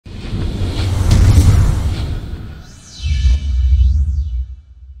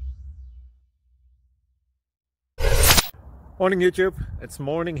Morning YouTube, it's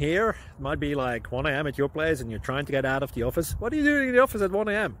morning here. It might be like 1 a.m. at your place and you're trying to get out of the office. What are you doing in the office at 1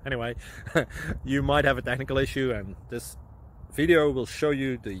 a.m? Anyway, you might have a technical issue and this video will show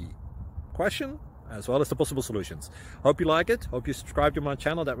you the question as well as the possible solutions. Hope you like it, hope you subscribe to my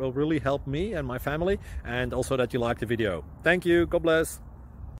channel. That will really help me and my family, and also that you like the video. Thank you, God bless.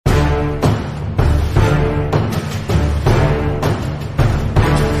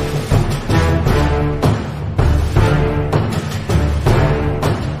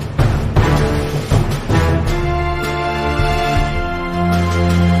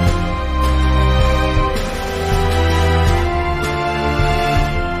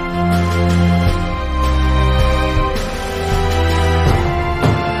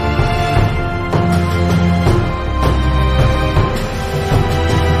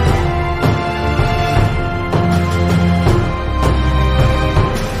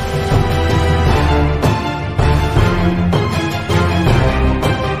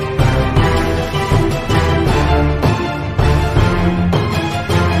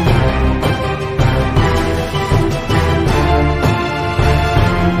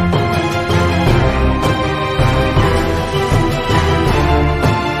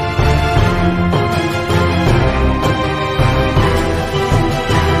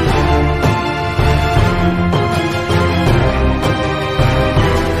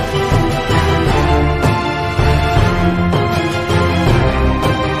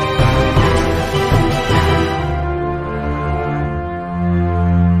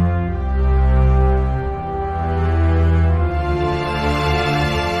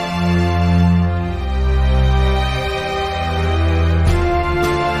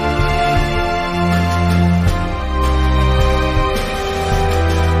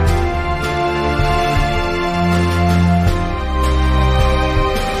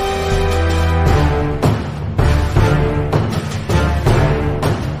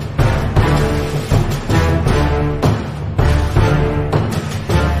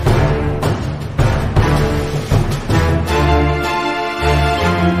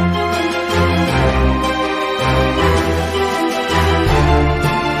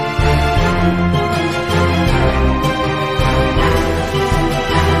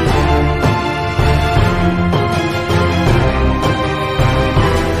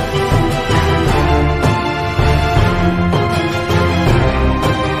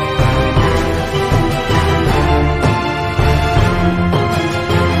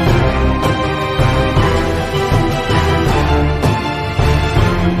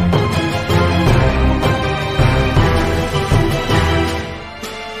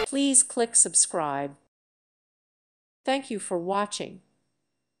 Please click subscribe. Thank you for watching.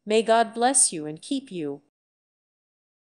 May God bless you and keep you.